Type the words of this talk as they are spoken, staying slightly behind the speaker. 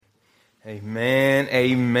Amen,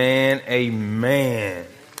 amen, amen.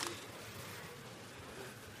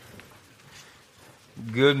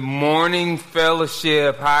 Good morning,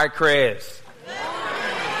 fellowship, High Crest. Good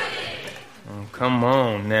morning. Oh, come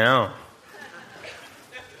on now.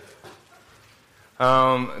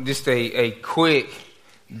 Just a quick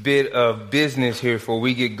bit of business here before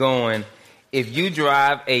we get going. If you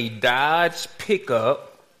drive a Dodge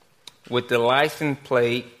pickup with the license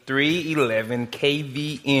plate 311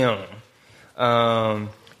 KVM,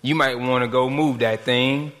 you might want to go move that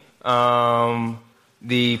thing.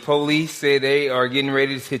 The police say they are getting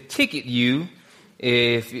ready to ticket you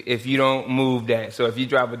if you don't move that. So if you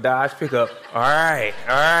drive a Dodge pickup, all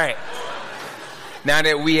right. Now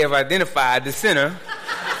that we have identified the sinner,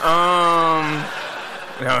 no.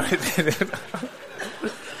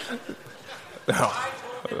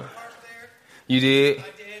 You did? I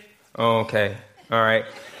did. Oh, okay. All right.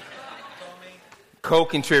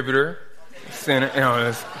 Co-contributor. Sinner.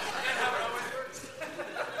 No,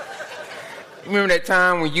 remember that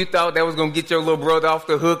time when you thought that was going to get your little brother off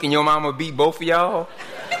the hook and your mama beat both of y'all?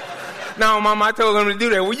 No, Mama, I told him to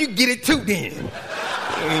do that. Well, you get it too then.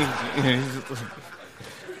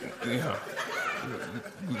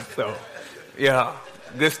 Yeah.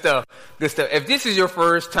 Good stuff. If this is your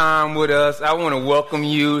first time with us, I want to welcome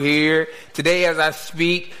you here. Today, as I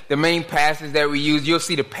speak, the main passage that we use, you'll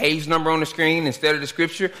see the page number on the screen instead of the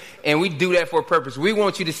scripture. And we do that for a purpose. We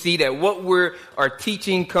want you to see that our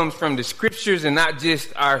teaching comes from the scriptures and not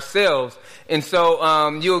just ourselves. And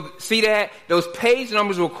so you'll see that those page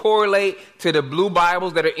numbers will correlate to the blue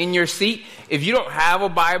Bibles that are in your seat. If you don't have a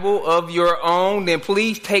Bible of your own, then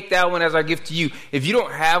please take that one as our gift to you. If you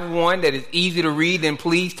don't have one that is easy to read, then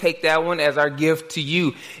please take that one as our gift to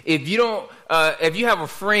you. If you have a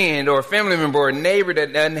friend or a family member or a neighbor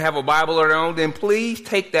that doesn't have a Bible of their own, then please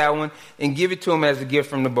take that one and give it to them as a gift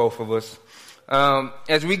from the both of us.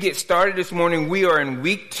 As we get started this morning, we are in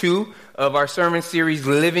week 2 of our sermon series,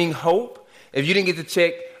 Living Hope. If you didn't get to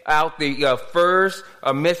check out the first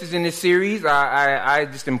message in this series, I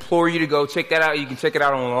just implore you to go check that out. You can check it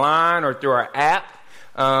out online or through our app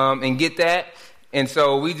and get that. And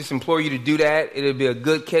so we just implore you to do that. It'll be a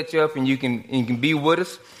good catch up, and you can be with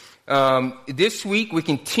us. This week we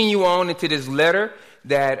continue on into this letter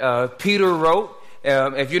that Peter wrote.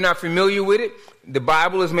 If you're not familiar with it, the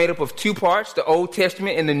Bible is made up of 2 parts: the Old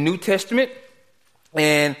Testament and the New Testament.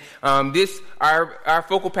 And our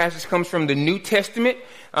focal passage comes from the New Testament.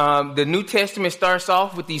 The New Testament starts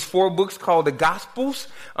off with these 4 books called the Gospels.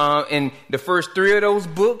 And the first 3 of those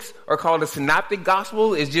books are called the Synoptic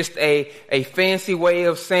Gospel. It's just a fancy way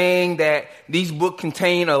of saying that these books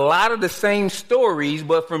contain a lot of the same stories,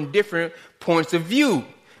 but from different points of view.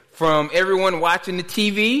 From everyone watching the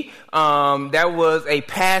TV, that was a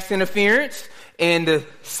pass interference in the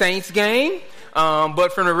Saints game.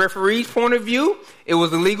 But from the referee's point of view, it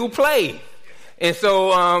was a legal play. And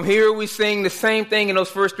so here we sing the same thing in those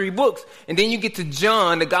first 3 books. And then you get to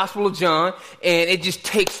John, the Gospel of John, and it just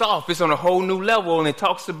takes off. It's on a whole new level, and it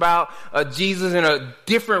talks about Jesus in a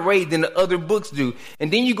different way than the other books do.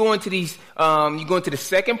 And then you go into the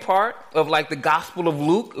second part of like the Gospel of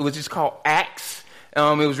Luke, which is called Acts. It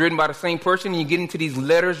was written by the same person, and you get into these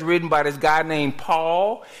letters written by this guy named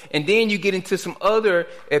Paul. And then you get into some other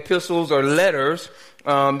epistles or letters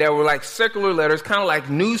that were like circular letters, kind of like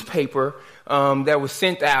newspaper that was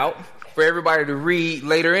sent out for everybody to read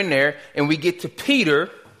later in there. And we get to Peter.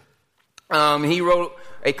 He wrote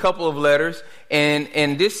a couple of letters,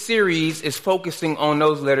 and this series is focusing on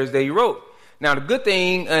those letters that he wrote. Now, the good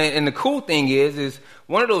thing and the cool thing is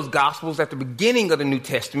one of those Gospels at the beginning of the New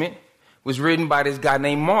Testament was written by this guy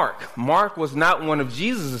named Mark. Mark was not one of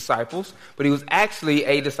Jesus' disciples, but he was actually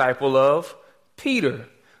a disciple of Peter.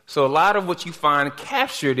 So a lot of what you find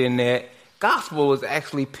captured in that gospel is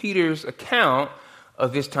actually Peter's account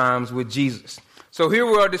of his times with Jesus. So here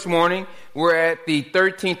we are this morning. We're at the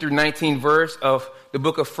 13th through 19th verse of the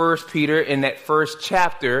book of 1 Peter in that first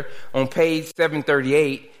chapter on page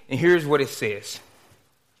 738. And here's what it says.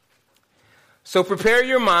 So prepare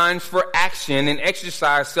your minds for action and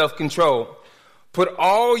exercise self-control. Put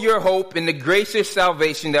all your hope in the gracious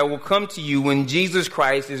salvation that will come to you when Jesus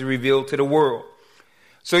Christ is revealed to the world.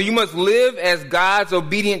 So you must live as God's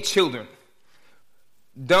obedient children.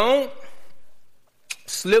 Don't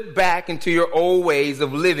slip back into your old ways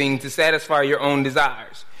of living to satisfy your own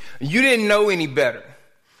desires. You didn't know any better.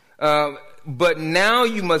 But now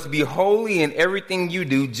you must be holy in everything you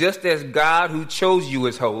do, just as God who chose you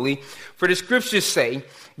is holy. For the scriptures say,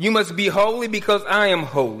 you must be holy because I am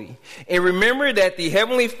holy. And remember that the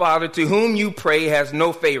Heavenly Father to whom you pray has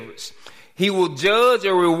no favorites. He will judge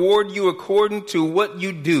or reward you according to what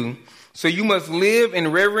you do. So you must live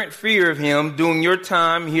in reverent fear of him during your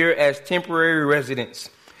time here as temporary residents.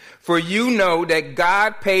 For you know that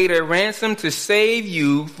God paid a ransom to save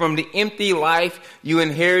you from the empty life you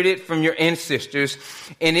inherited from your ancestors.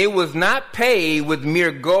 And it was not paid with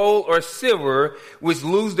mere gold or silver, which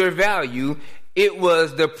lose their value. It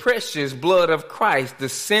was the precious blood of Christ, the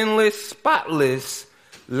sinless, spotless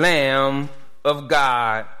Lamb of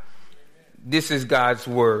God. This is God's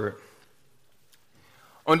word.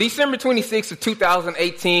 On December 26th of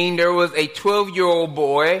 2018, there was a 12-year-old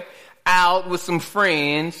boy out with some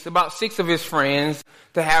friends, about 6 of his friends,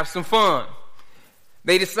 to have some fun.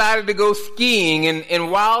 They decided to go skiing,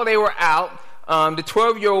 and while they were out, the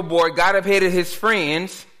 12-year-old boy got ahead of his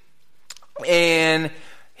friends, and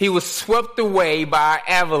he was swept away by an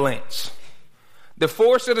avalanche. The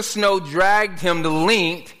force of the snow dragged him the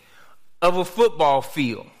length of a football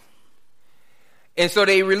field. And so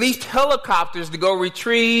they released helicopters to go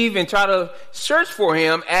retrieve and try to search for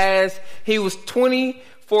him as he was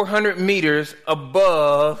 2,400 meters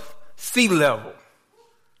above sea level.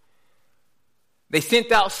 They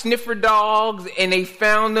sent out sniffer dogs and they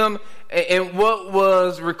found him in what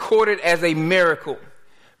was recorded as a miracle.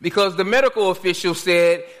 Because the medical official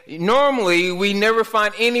said, normally we never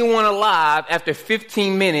find anyone alive after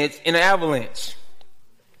 15 minutes in an avalanche.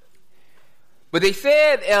 But they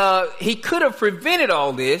said he could have prevented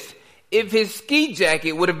all this if his ski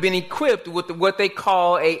jacket would have been equipped with what they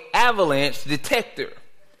call a avalanche detector.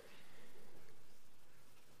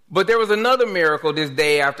 But there was another miracle this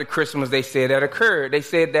day after Christmas, they said, that occurred. They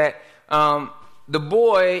said that the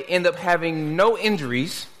boy ended up having no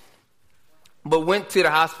injuries, but went to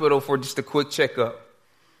the hospital for just a quick checkup.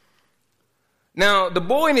 Now, the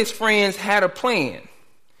boy and his friends had a plan.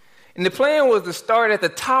 And the plan was to start at the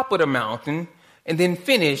top of the mountain and then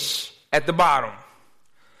finish at the bottom.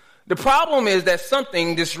 The problem is that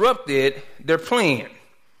something disrupted their plan.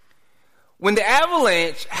 When the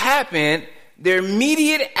avalanche happened, their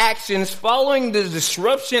immediate actions following the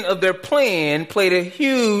disruption of their plan played a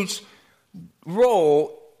huge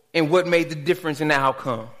role in what made the difference in the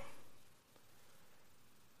outcome.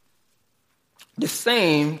 The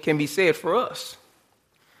same can be said for us.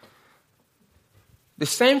 The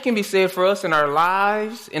same can be said for us in our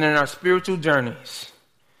lives and in our spiritual journeys.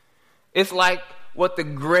 It's like what the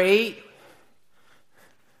great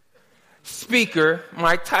speaker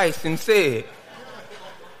Mike Tyson said.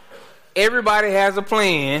 Everybody has a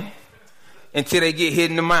plan until they get hit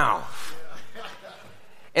in the mouth.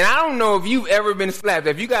 And I don't know if you've ever been slapped.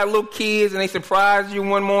 If you got little kids and they surprise you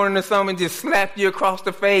one morning or something and just slap you across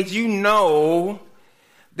the face, you know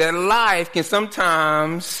that life can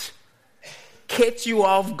sometimes catch you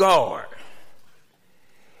off guard.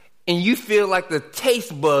 And you feel like the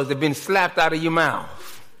taste buds have been slapped out of your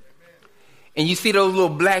mouth. And you see those little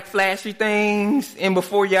black flashy things in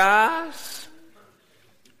before your eyes.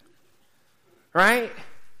 Right?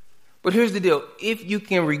 But here's the deal. If you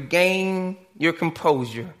can regain your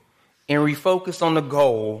composure and refocus on the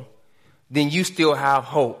goal, then you still have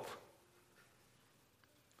hope.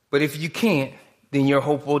 But if you can't, then your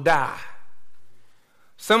hope will die.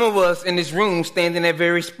 Some of us in this room stand in that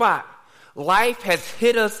very spot. Life has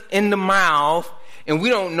hit us in the mouth, and we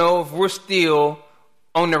don't know if we're still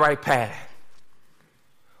on the right path.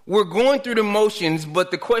 We're going through the motions,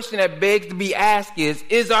 but the question that begs to be asked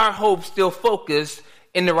is our hope still focused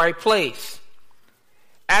in the right place?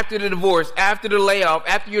 After the divorce, after the layoff,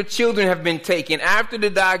 after your children have been taken, after the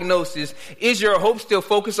diagnosis, is your hope still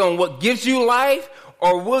focused on what gives you life,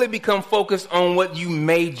 or will it become focused on what you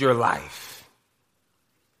made your life?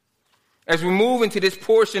 As we move into this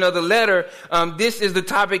portion of the letter, this is the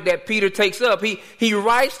topic that Peter takes up. He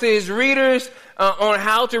writes to his readers on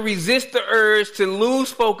how to resist the urge to lose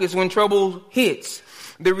focus when trouble hits.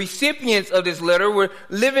 The recipients of this letter were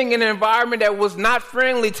living in an environment that was not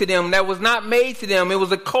friendly to them, that was not made to them. It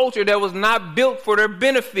was a culture that was not built for their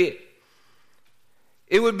benefit.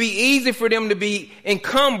 It would be easy for them to be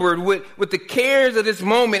encumbered with the cares of this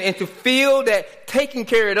moment and to feel that taking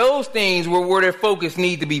care of those things were where their focus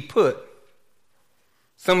need to be put.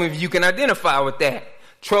 Some of you can identify with that.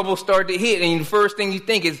 Trouble start to hit, and the first thing you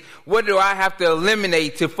think is, what do I have to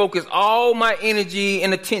eliminate to focus all my energy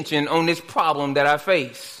and attention on this problem that I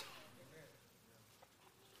face?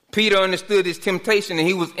 Peter understood this temptation, and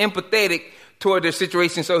he was empathetic toward their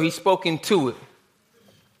situation, so he spoke into it.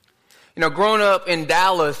 You know, growing up in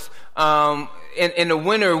Dallas, in the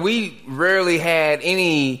winter, we rarely had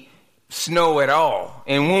any snow at all.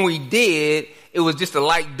 And when we did, it was just a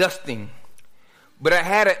light dusting. But I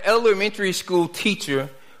had an elementary school teacher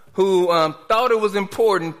who thought it was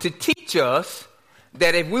important to teach us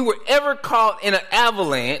that if we were ever caught in an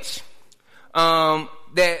avalanche,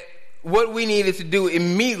 that what we needed to do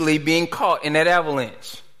immediately being caught in that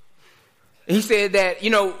avalanche. He said that,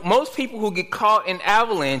 most people who get caught in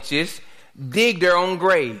avalanches dig their own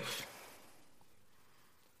grave.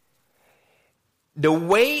 The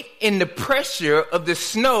weight and the pressure of the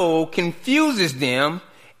snow confuses them,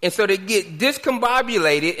 and so they get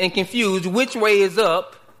discombobulated and confused which way is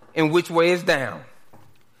up and which way is down.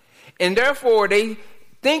 And therefore, they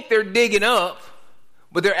think they're digging up,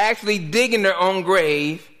 but they're actually digging their own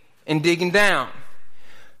grave and digging down.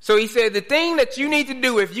 So he said the thing that you need to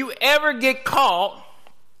do if you ever get caught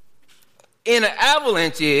in an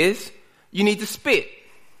avalanche is you need to spit.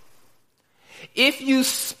 If you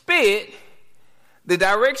spit, the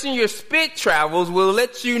direction your spit travels will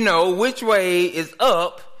let you know which way is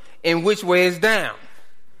up and which way is down.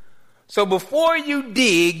 So before you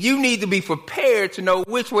dig, you need to be prepared to know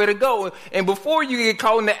which way to go. And before you get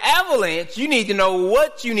caught in the avalanche, you need to know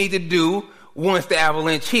what you need to do once the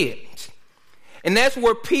avalanche hits. And that's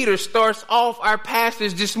where Peter starts off our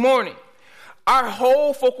passage this morning. Our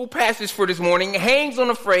whole focal passage for this morning hangs on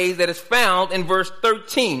a phrase that is found in verse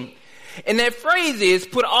 13. And that phrase is,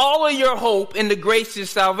 put all of your hope in the gracious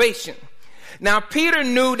salvation. Now, Peter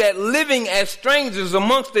knew that living as strangers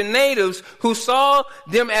amongst the natives who saw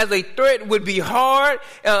them as a threat would be hard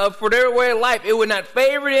for their way of life. It would not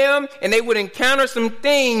favor them, and they would encounter some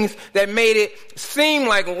things that made it seem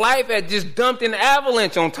like life had just dumped an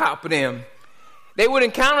avalanche on top of them. They would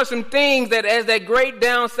encounter some things that, as that great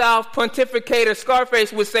down south pontificator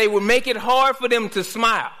Scarface would say, would make it hard for them to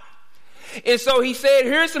smile. And so he said,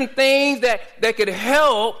 here's some things that could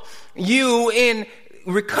help you in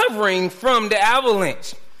recovering from the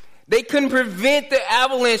avalanche. They couldn't prevent the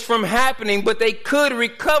avalanche from happening, but they could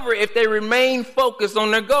recover if they remained focused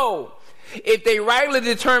on their goal. If they rightly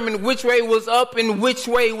determined which way was up and which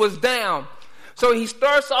way was down. So he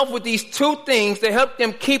starts off with these two things to help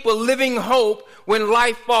them keep a living hope when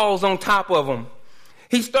life falls on top of them.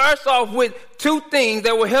 He starts off with two things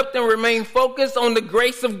that will help them remain focused on the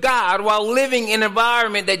grace of God while living in an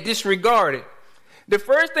environment that disregard it. The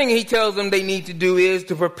first thing he tells them they need to do is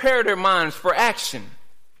to prepare their minds for action.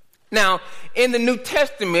 Now, in the New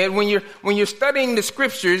Testament, when you're studying the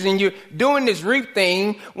scriptures and you're doing this REAP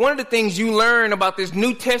thing, one of the things you learn about this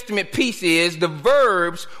New Testament piece is the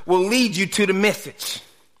verbs will lead you to the message.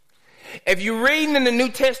 If you're reading in the New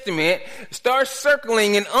Testament, start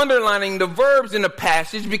circling and underlining the verbs in the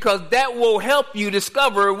passage, because that will help you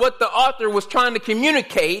discover what the author was trying to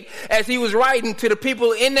communicate as he was writing to the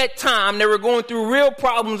people in that time that were going through real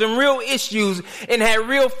problems and real issues and had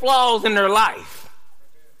real flaws in their life.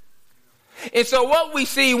 And so what we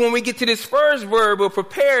see when we get to this first verb of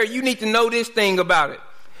prepare, you need to know this thing about it.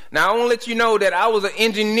 Now, I want to let you know that I was an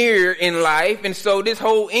engineer in life, and so this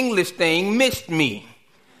whole English thing missed me.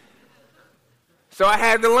 So I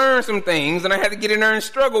had to learn some things, and I had to get in there and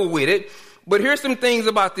struggle with it. But here's some things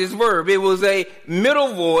about this verb. It was a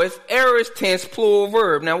middle voice, aorist tense, plural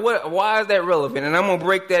verb. Now, why is that relevant? And I'm going to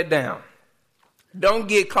break that down. Don't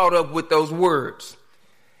get caught up with those words.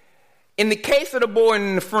 In the case of the boy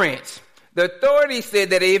in the French, the authorities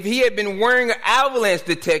said that if he had been wearing an avalanche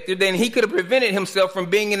detector, then he could have prevented himself from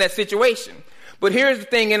being in that situation. But here's the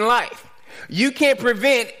thing in life. You can't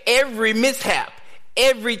prevent every mishap.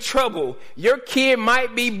 Every trouble. Your kid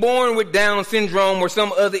might be born with Down syndrome or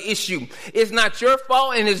some other issue. It's not your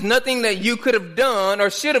fault, and there's nothing that you could have done or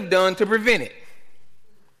should have done to prevent it.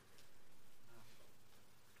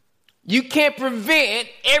 You can't prevent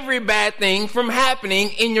every bad thing from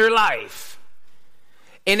happening in your life.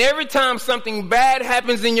 And every time something bad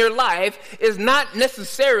happens in your life, it's not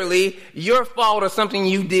necessarily your fault or something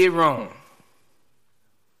you did wrong.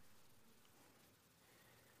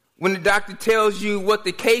 When the doctor tells you what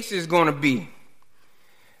the case is going to be,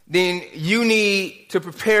 then you need to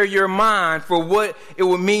prepare your mind for what it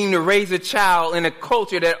would mean to raise a child in a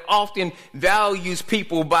culture that often values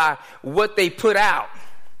people by what they put out,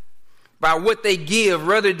 by what they give,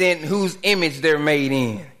 rather than whose image they're made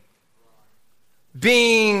in.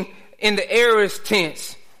 Being in the aorist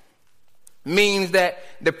tense means that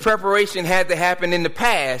the preparation had to happen in the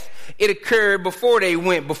past. It occurred before they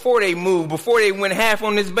went, before they moved, before they went half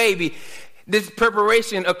on this baby. This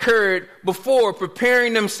preparation occurred before.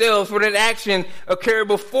 Preparing themselves for that action occurred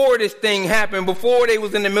before this thing happened, before they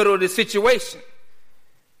was in the middle of the situation.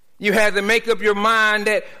 You had to make up your mind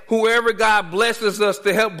that whoever God blesses us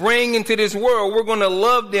to help bring into this world, we're going to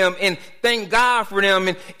love them and thank God for them.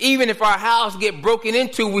 And even if our house get broken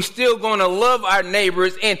into, we're still going to love our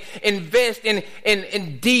neighbors and invest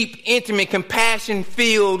in deep, intimate,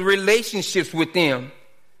 compassion-filled relationships with them.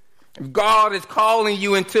 If God is calling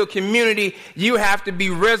you into a community, you have to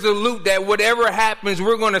be resolute that whatever happens,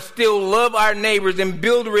 we're going to still love our neighbors and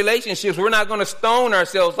build relationships. We're not going to stone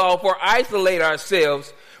ourselves off or isolate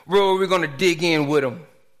ourselves. We're going to dig in with them.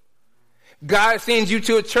 God sends you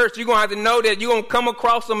to a church, you're going to have to know that you're going to come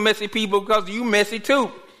across some messy people because you messy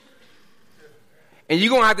too. And you're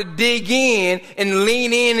going to have to dig in and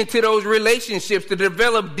lean into those relationships to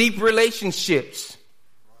develop deep relationships.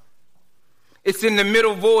 It's in the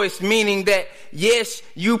middle voice, meaning that, yes,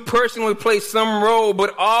 you personally play some role,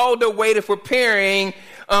 but all the weight of preparing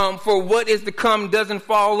for what is to come doesn't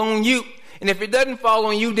fall on you. And if it doesn't fall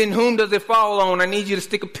on you, then whom does it fall on? I need you to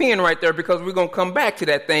stick a pin right there because we're going to come back to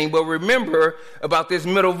that thing. But remember about this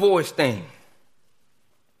middle voice thing.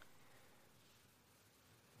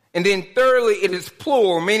 And then thirdly, it is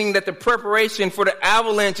plural, meaning that the preparation for the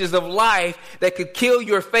avalanches of life that could kill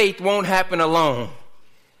your faith won't happen alone.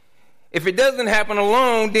 If it doesn't happen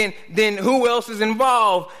alone, then who else is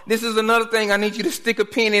involved? This is another thing I need you to stick a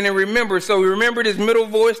pin in and remember. So remember this middle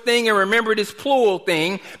voice thing and remember this plural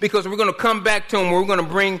thing because we're going to come back to them. We're going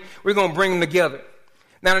to bring them together.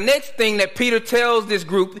 Now, the next thing that Peter tells this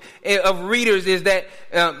group of readers is that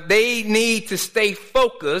they need to stay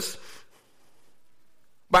focused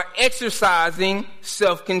by exercising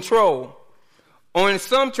self-control. Or in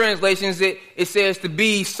some translations, it says to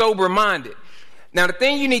be sober-minded. Now, the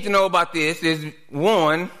thing you need to know about this is,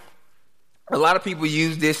 one, a lot of people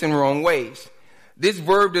use this in wrong ways. This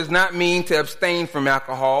verb does not mean to abstain from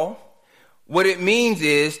alcohol. What it means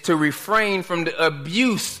is to refrain from the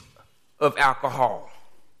abuse of alcohol.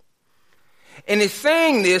 And it's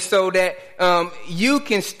saying this so that you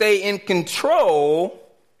can stay in control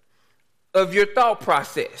of your thought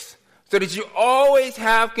process. So that you always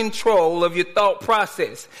have control of your thought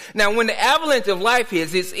process. Now, when the avalanche of life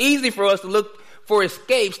hits, it's easy for us to look for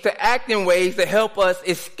escapes, to act in ways that help us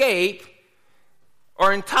escape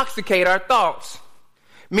or intoxicate our thoughts.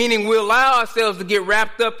 Meaning we allow ourselves to get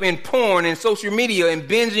wrapped up in porn and social media and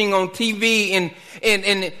binging on TV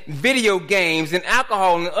and video games and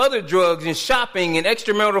alcohol and other drugs and shopping and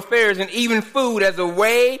extramarital affairs and even food as a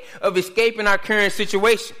way of escaping our current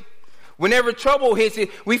situation. Whenever trouble hits it,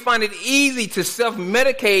 we find it easy to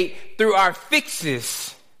self-medicate through our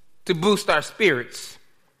fixes to boost our spirits.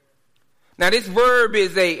 Now, this verb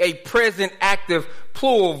is a present active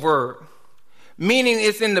plural verb, meaning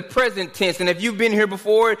it's in the present tense. And if you've been here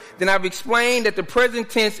before, then I've explained that the present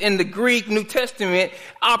tense in the Greek New Testament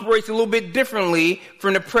operates a little bit differently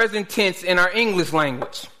from the present tense in our English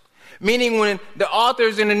language. Meaning when the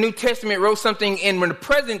authors in the New Testament wrote something in the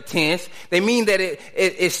present tense, they mean that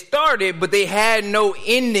it started, but they had no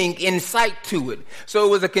ending in sight to it. So it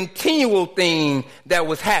was a continual thing that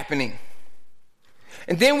was happening.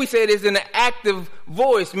 And then we say it is in an active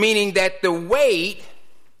voice, meaning that the weight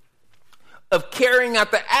of carrying out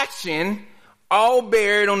the action all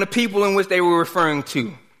bared on the people in which they were referring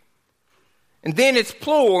to. And then it's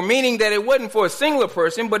plural, meaning that it wasn't for a singular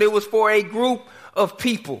person, but it was for a group of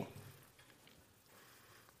people.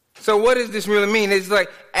 So what does this really mean? It's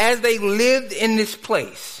like as they lived in this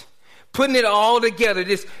place, putting it all together,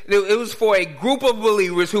 it was for a group of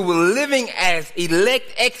believers who were living as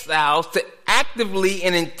elect exiles to actively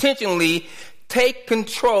and intentionally take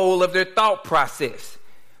control of their thought process.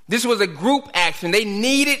 This was a group action. They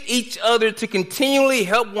needed each other to continually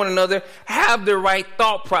help one another have the right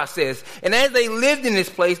thought process. And as they lived in this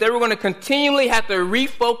place, they were going to continually have to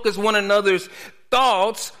refocus one another's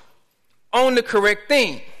thoughts on the correct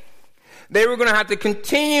thing. They were going to have to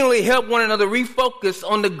continually help one another refocus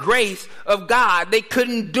on the grace of God. They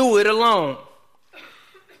couldn't do it alone.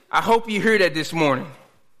 I hope you hear that this morning.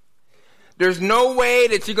 There's no way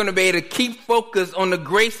that you're going to be able to keep focus on the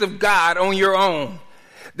grace of God on your own.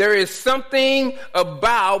 There is something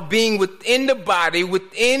about being within the body,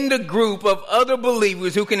 within the group of other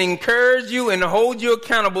believers who can encourage you and hold you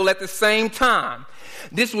accountable at the same time.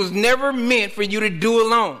 This was never meant for you to do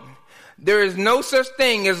alone. There is no such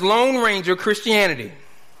thing as Lone Ranger Christianity.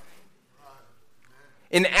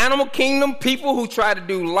 In the animal kingdom, people who try to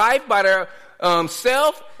do life by their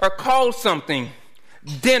self are called something.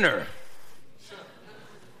 Dinner.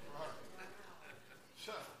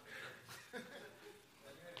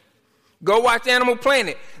 Go watch Animal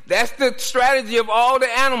Planet. That's the strategy of all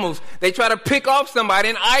the animals. They try to pick off somebody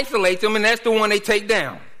and isolate them, and that's the one they take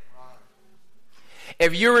down.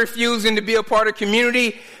 If you're refusing to be a part of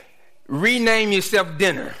community, rename yourself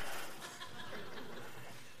dinner.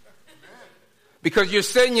 Because you're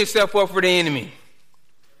setting yourself up for the enemy.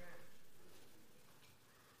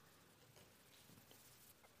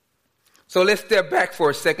 So let's step back for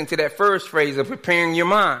a second to that first phrase of preparing your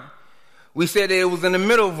mind. We said that it was in the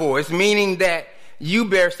middle voice, meaning that you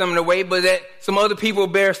bear some of the weight, but that some other people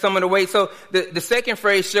bear some of the weight. So the second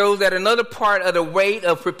phrase shows that another part of the weight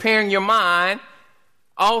of preparing your mind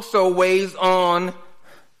also weighs on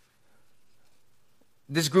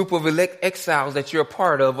this group of elect exiles that you're a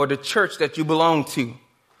part of or the church that you belong to.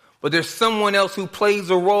 But there's someone else who plays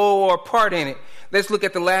a role or a part in it. Let's look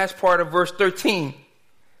at the last part of verse 13.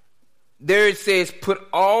 There it says, put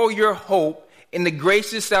all your hope in the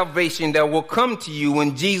gracious salvation that will come to you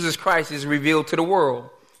when Jesus Christ is revealed to the world.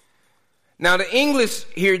 Now, the English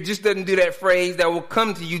here just doesn't do that phrase, that will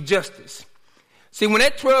come to you justice. See, when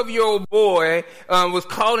that 12-year-old boy was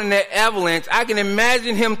caught in that avalanche, I can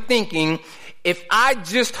imagine him thinking, if I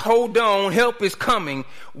just hold on, help is coming.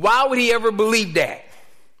 Why would he ever believe that?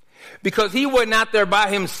 Because he wasn't out there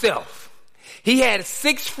by himself. He had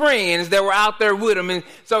 6 friends that were out there with him. And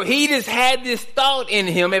so he just had this thought in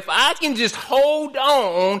him. If I can just hold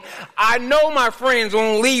on, I know my friends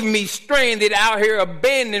won't leave me stranded out here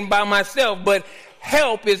abandoned by myself, but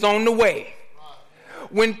help is on the way.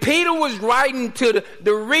 When Peter was writing to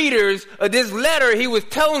the readers of this letter, he was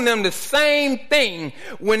telling them the same thing.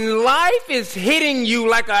 When life is hitting you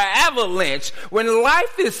like an avalanche, when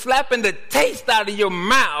life is slapping the taste out of your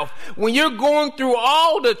mouth, when you're going through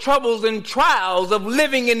all the troubles and trials of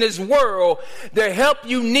living in this world, the help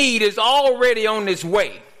you need is already on its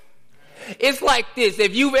way. It's like this.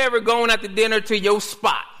 If you've ever gone out to dinner to your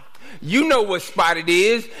spot, you know what spot it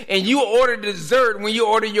is, and you order dessert when you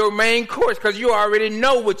order your main course because you already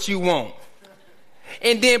know what you want.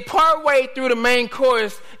 And then partway through the main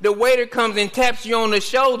course, the waiter comes and taps you on the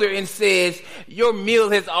shoulder and says, your meal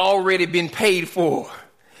has already been paid for.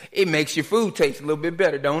 It makes your food taste a little bit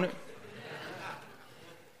better, don't it?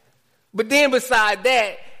 But then beside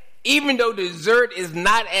that, even though dessert is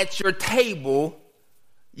not at your table,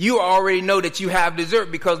 you already know that you have dessert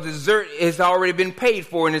because dessert has already been paid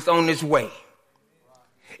for and it's on its way.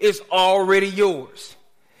 It's already yours.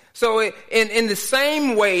 So in the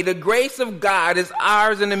same way, the grace of God is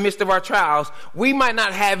ours in the midst of our trials. We might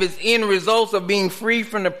not have its end results of being free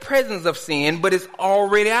from the presence of sin, but it's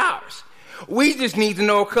already ours. We just need to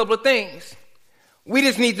know a couple of things. We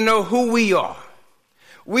just need to know who we are.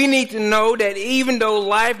 We need to know that even though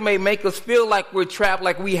life may make us feel like we're trapped,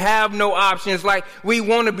 like we have no options, like we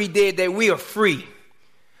want to be dead, that we are free.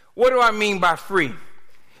 What do I mean by free?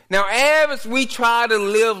 Now, as we try to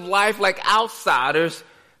live life like outsiders,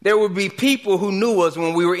 there will be people who knew us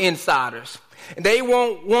when we were insiders. And they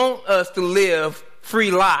won't want us to live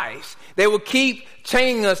free lives. They will keep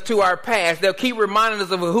chaining us to our past. They'll keep reminding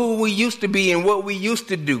us of who we used to be and what we used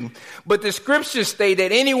to do. But the scriptures state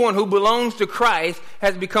that anyone who belongs to Christ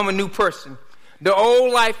has become a new person. The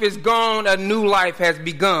old life is gone, a new life has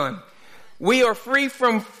begun. We are free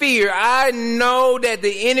from fear. I know that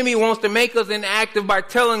the enemy wants to make us inactive by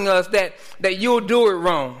telling us that you'll do it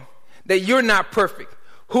wrong, that you're not perfect.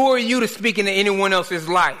 Who are you to speak into anyone else's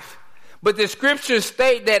life? But the scriptures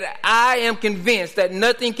state that I am convinced that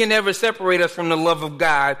nothing can ever separate us from the love of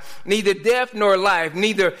God. Neither death nor life,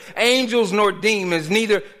 neither angels nor demons,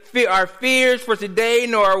 neither our fears for today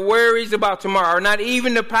nor our worries about tomorrow. Not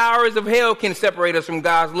even the powers of hell can separate us from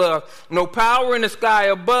God's love. No power in the sky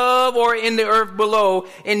above or in the earth below.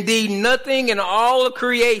 Indeed, nothing in all of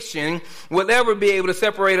creation will ever be able to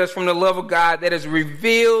separate us from the love of God that is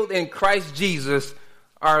revealed in Christ Jesus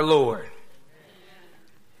our Lord.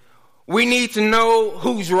 We need to know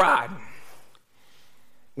who's riding.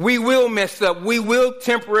 We will mess up. We will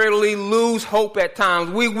temporarily lose hope at times.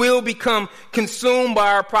 We will become consumed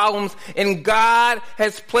by our problems. And God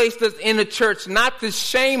has placed us in the church not to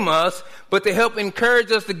shame us, but to help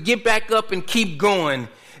encourage us to get back up and keep going.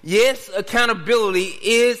 Yes, accountability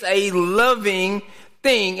is a loving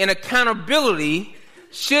thing, and accountability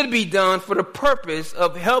should be done for the purpose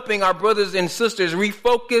of helping our brothers and sisters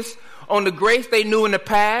refocus on the grace they knew in the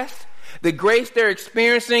past, the grace they're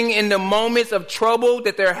experiencing in the moments of trouble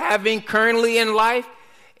that they're having currently in life,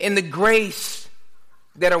 and the grace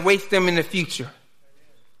that awaits them in the future.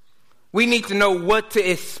 We need to know what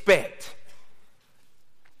to expect.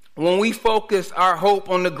 When we focus our hope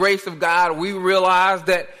on the grace of God, we realize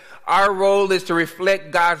that our role is to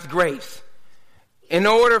reflect God's grace. In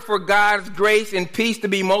order for God's grace and peace to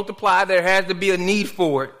be multiplied, there has to be a need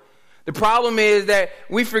for it. The problem is that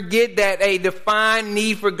we forget that a defined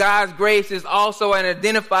need for God's grace is also an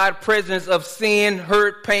identified presence of sin,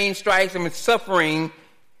 hurt, pain, strife, and suffering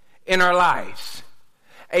in our lives.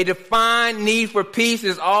 A defined need for peace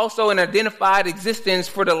is also an identified existence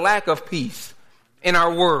for the lack of peace in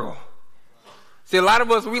our world. See, a lot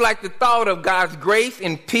of us, we like the thought of God's grace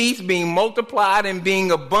and peace being multiplied and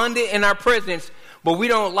being abundant in our presence, but we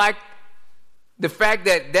don't like the fact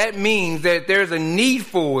that that means that there's a need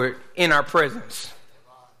for it in our presence.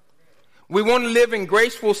 We want to live in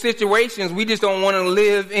graceful situations. We just don't want to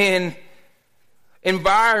live in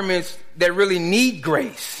environments that really need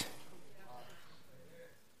grace.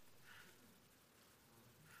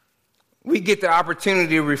 We get the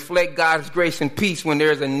opportunity to reflect God's grace and peace when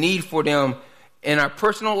there's a need for them in our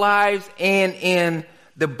personal lives and in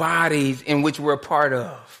the bodies in which we're a part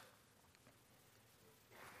of.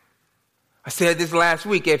 I said this last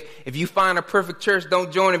week, if you find a perfect church,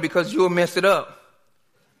 don't join it because you'll mess it up.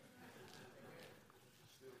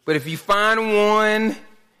 But if you find one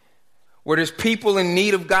where there's people in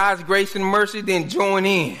need of God's grace and mercy, then join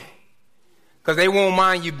in, because they won't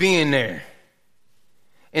mind you being there.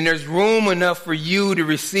 And there's room enough for you to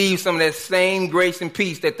receive some of that same grace and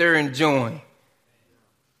peace that they're enjoying.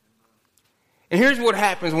 And here's what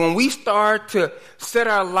happens when we start to set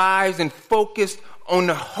our lives and focus on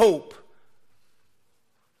the hope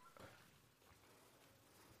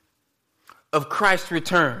of Christ's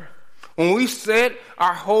return. When we set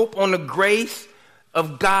our hope on the grace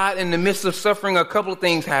of God in the midst of suffering, a couple of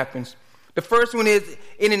things happens. The first one is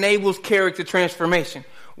it enables character transformation.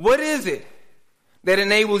 What is it that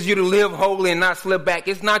enables you to live holy and not slip back?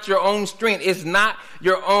 It's not your own strength. It's not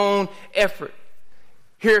your own effort.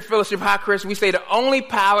 Here at Fellowship Highcrest, we say the only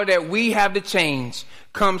power that we have to change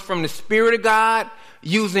comes from the Spirit of God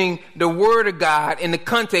using the Word of God in the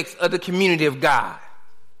context of the community of God.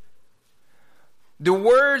 The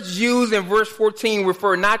words used in verse 14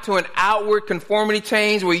 refer not to an outward conformity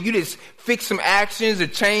change where you just fix some actions or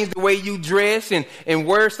change the way you dress and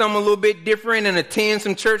wear something a little bit different and attend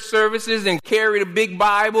some church services and carry the big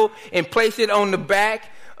Bible and place it on the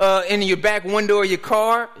back, in your back window of your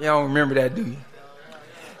car. Y'all don't remember that, do you?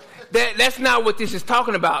 That's not what this is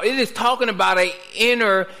talking about. It is talking about an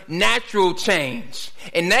inner natural change.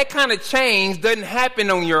 And that kind of change doesn't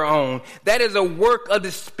happen on your own. That is a work of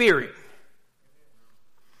the Spirit.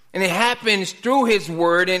 And it happens through His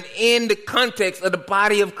Word and in the context of the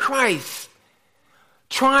body of Christ.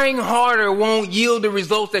 Trying harder won't yield the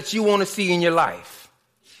results that you want to see in your life.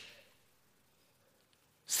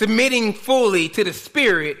 Submitting fully to the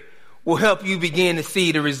Spirit will help you begin to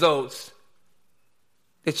see the results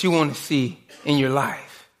that you want to see in your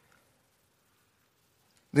life.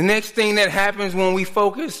 The next thing that happens when we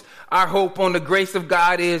focus our hope on the grace of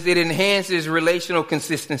God is it enhances relational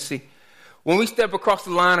consistency. When we step across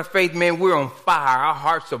the line of faith, man, we're on fire. Our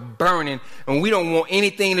hearts are burning, and we don't want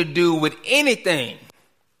anything to do with anything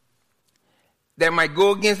that might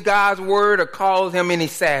go against God's word or cause Him any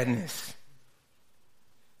sadness.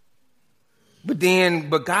 But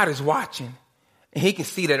God is watching, and He can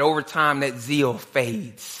see that over time that zeal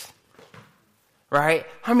fades. Right?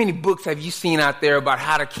 How many books have you seen out there about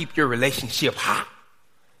how to keep your relationship hot?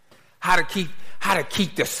 How to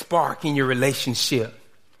keep the spark in your relationship?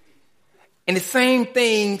 And the same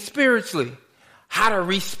thing spiritually. How to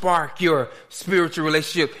re-spark your spiritual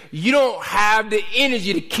relationship. You don't have the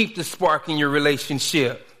energy to keep the spark in your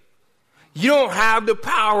relationship. You don't have the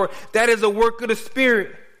power. That is a work of the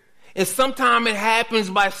Spirit. And sometimes it happens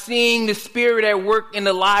by seeing the Spirit at work in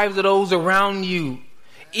the lives of those around you,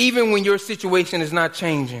 even when your situation is not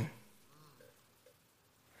changing.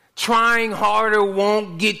 Trying harder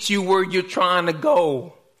won't get you where you're trying to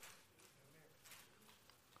go.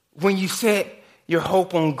 When you set your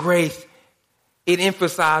hope on grace, it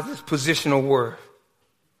emphasizes positional worth.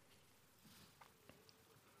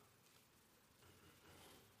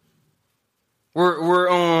 We're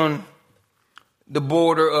on the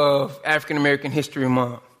border of African American History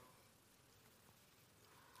Month.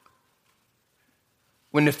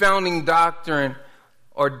 When the founding doctrine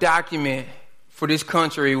or document for this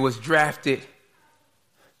country was drafted,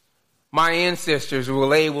 my ancestors were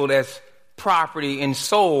labeled as property and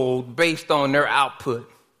sold based on their output.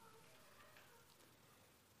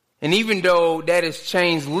 And even though that has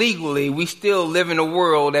changed legally, we still live in a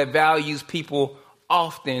world that values people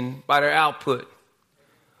often by their output.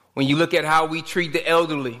 When you look at how we treat the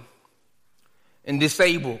elderly and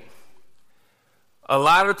disabled, a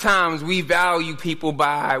lot of times we value people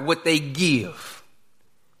by what they give.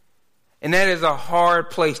 And that is a hard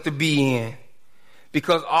place to be in.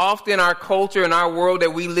 Because often our culture and our world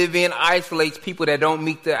that we live in isolates people that don't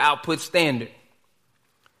meet the output standard.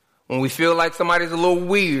 When we feel like somebody's a little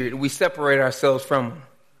weird, we separate ourselves from them.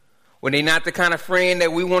 When they're not the kind of friend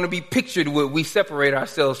that we want to be pictured with, we separate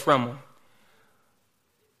ourselves from them.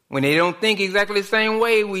 When they don't think exactly the same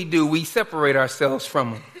way we do, we separate ourselves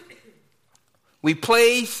from them. We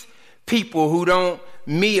place people who don't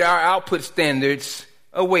meet our output standards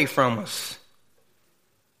away from us.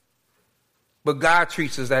 But God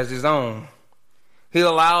treats us as his own. He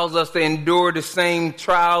allows us to endure the same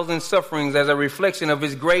trials and sufferings as a reflection of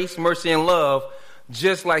his grace, mercy, and love,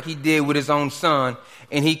 just like he did with his own son.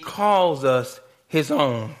 And he calls us his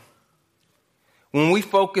own. When we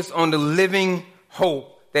focus on the living hope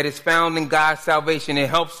that is found in God's salvation, it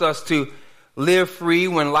helps us to live free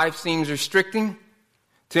when life seems restricting,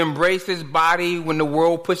 to embrace his body when the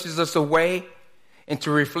world pushes us away, and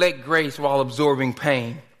to reflect grace while absorbing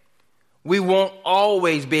pain. We won't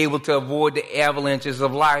always be able to avoid the avalanches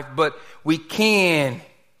of life, but we can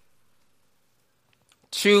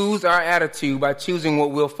choose our attitude by choosing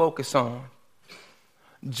what we'll focus on.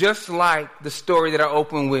 Just like the story that I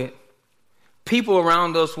opened with, people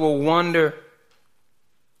around us will wonder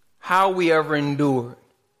how we ever endured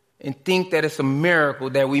and think that it's a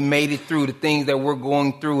miracle that we made it through the things that we're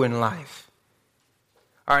going through in life.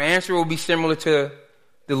 Our answer will be similar to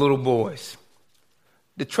the little boys.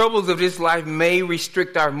 The troubles of this life may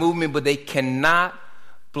restrict our movement, but they cannot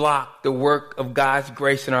block the work of God's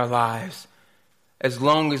grace in our lives as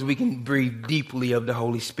long as we can breathe deeply of the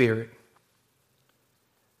Holy Spirit.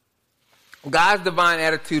 God's divine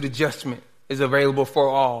attitude adjustment is available for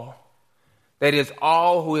all. That is,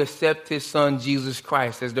 all who accept his son, Jesus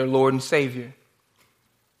Christ, as their Lord and Savior.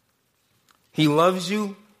 He loves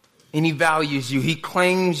you and he values you. He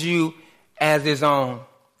claims you as his own.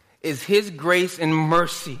 It's his grace and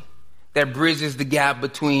mercy that bridges the gap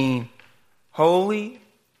between holy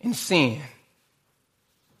and sin.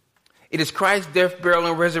 It is Christ's death, burial,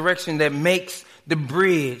 and resurrection that makes the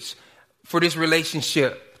bridge for this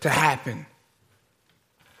relationship to happen.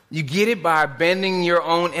 You get it by abandoning your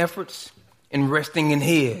own efforts and resting in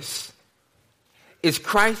his. It's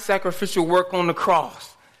Christ's sacrificial work on the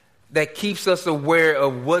cross that keeps us aware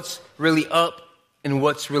of what's really up and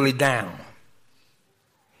what's really down.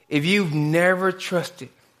 If you've never trusted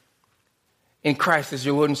in Christ as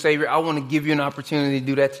your Lord and Savior, I want to give you an opportunity to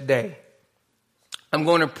do that today. I'm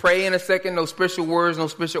going to pray in a second. No special words, no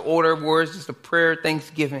special order of words, just a prayer of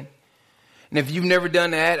thanksgiving. And if you've never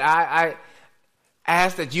done that, I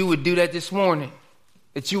ask that you would do that this morning.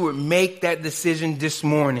 That you would make that decision this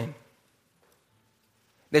morning.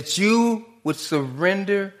 That you would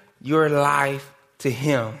surrender your life to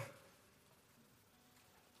him.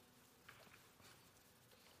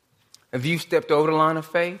 If you stepped over the line of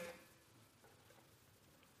faith,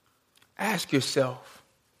 ask yourself,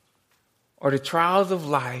 are the trials of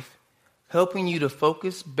life helping you to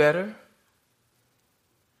focus better?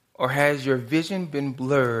 Or has your vision been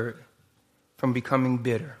blurred from becoming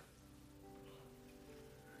bitter?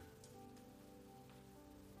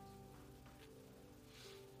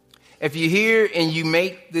 If you're here and you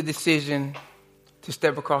make the decision to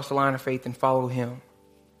step across the line of faith and follow him,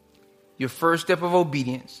 your first step of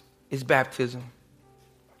obedience is baptism.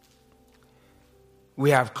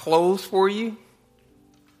 We have clothes for you.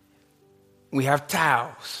 We have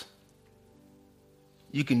towels.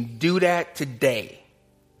 You can do that today.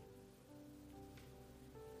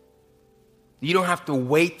 You don't have to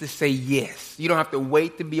wait to say yes. You don't have to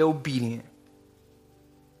wait to be obedient.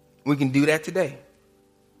 We can do that today.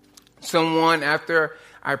 Someone, after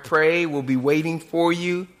I pray, will be waiting for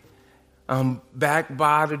you back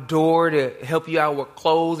by the door to help you out with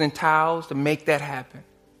clothes and towels to make that happen.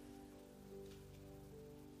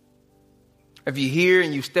 If you're here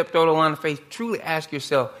and you stepped over the line of faith, truly ask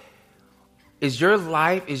yourself, is your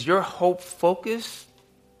life, is your hope focused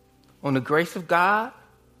on the grace of God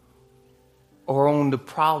or on the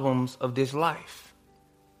problems of this life?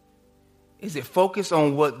 Is it focused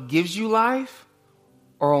on what gives you life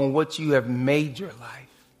or on what you have made your life?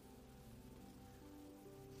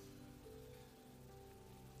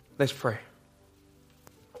 Let's pray.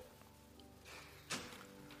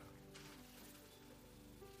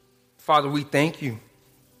 Father, we thank you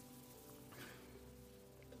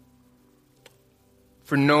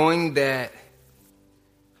for knowing that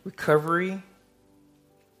recovery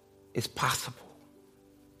is possible.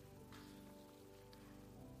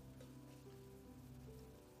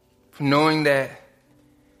 For knowing that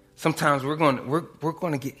sometimes we're going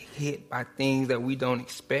to get hit by things that we don't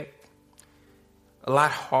expect, a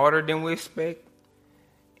lot harder than we expect,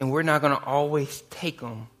 and we're not going to always take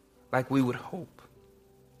them like we would hope.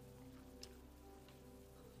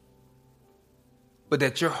 But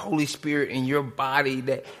that your Holy Spirit and your body,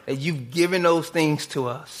 that you've given those things to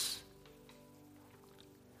us,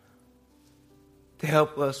 to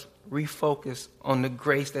help us refocus on the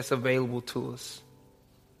grace that's available to us.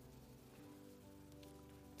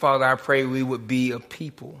 Father, I pray we would be a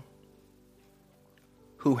people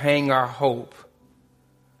who hang our hope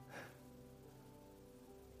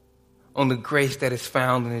on the grace that is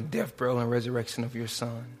found in the death, burial, and resurrection of your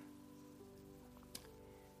Son.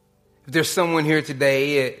 If there's someone here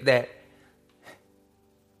today that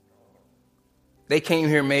they came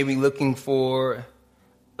here maybe looking for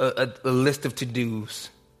a list of to-dos,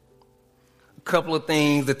 a couple of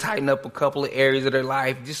things to tighten up a couple of areas of their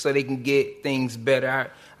life just so they can get things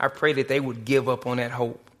better, I pray that they would give up on that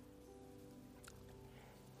hope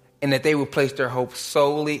and that they would place their hope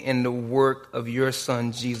solely in the work of your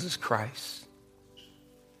Son, Jesus Christ.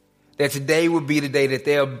 That today would be the day that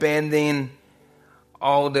they abandon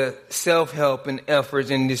all the self-help and efforts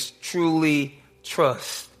and just truly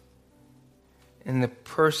trust in the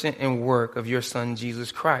person and work of your Son,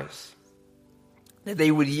 Jesus Christ. That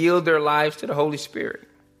they would yield their lives to the Holy Spirit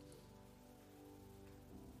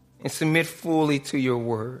and submit fully to your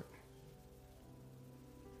word.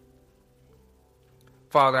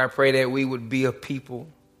 Father, I pray that we would be a people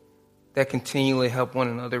that continually help one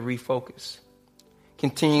another refocus,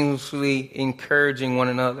 continuously encouraging one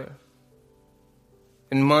another,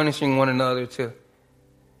 admonishing one another to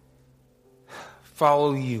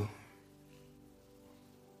follow you.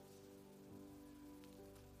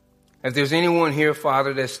 If there's anyone here,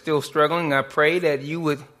 Father, that's still struggling, I pray that you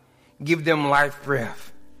would give them life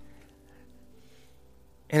breath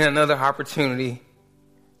and another opportunity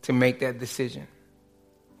to make that decision.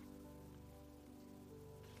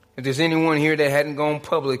 If there's anyone here that hadn't gone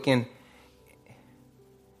public in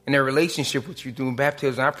their relationship with you through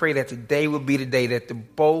baptism, I pray that today would be the day that the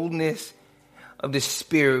boldness of the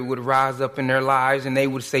Spirit would rise up in their lives and they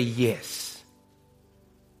would say yes.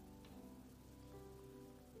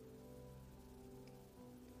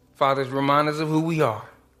 Fathers, remind us of who we are.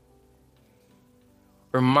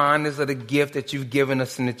 Remind us of the gift that you've given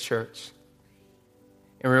us in the church.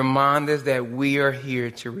 And remind us that we are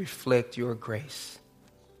here to reflect your grace.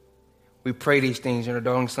 We pray these things in our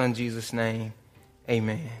darling Son, Jesus' name.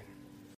 Amen.